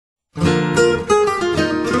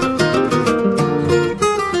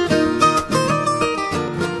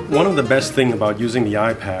One of the best things about using the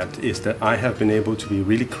iPad is that I have been able to be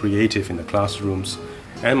really creative in the classrooms,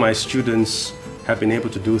 and my students have been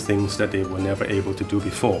able to do things that they were never able to do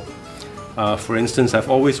before. For instance,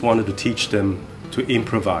 I've always wanted to teach them to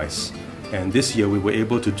improvise, and this year we were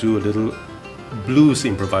able to do a little blues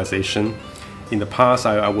improvisation. In the past,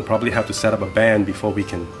 I would probably have to set up a band before we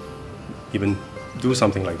can even do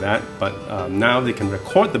something like that, but now they can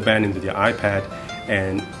record the band into their iPad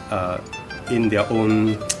and in their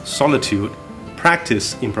own solitude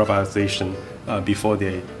practice improvisation before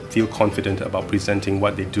they feel confident about presenting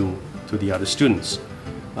what they do to the other students.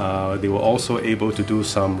 They were also able to do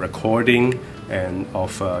some recording and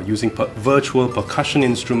of using virtual percussion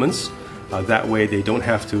instruments. That way they don't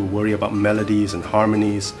have to worry about melodies and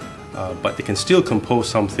harmonies, but they can still compose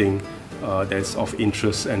something that's of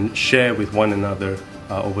interest and share with one another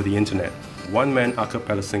over the internet. One-man a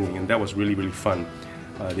cappella singing, and that was really, really fun.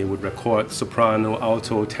 They would record soprano,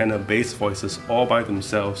 alto, tenor, bass voices all by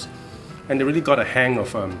themselves, and they really got a hang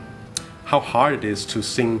of how hard it is to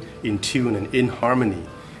sing in tune and in harmony.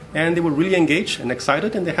 And they were really engaged and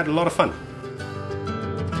excited, and they had a lot of fun.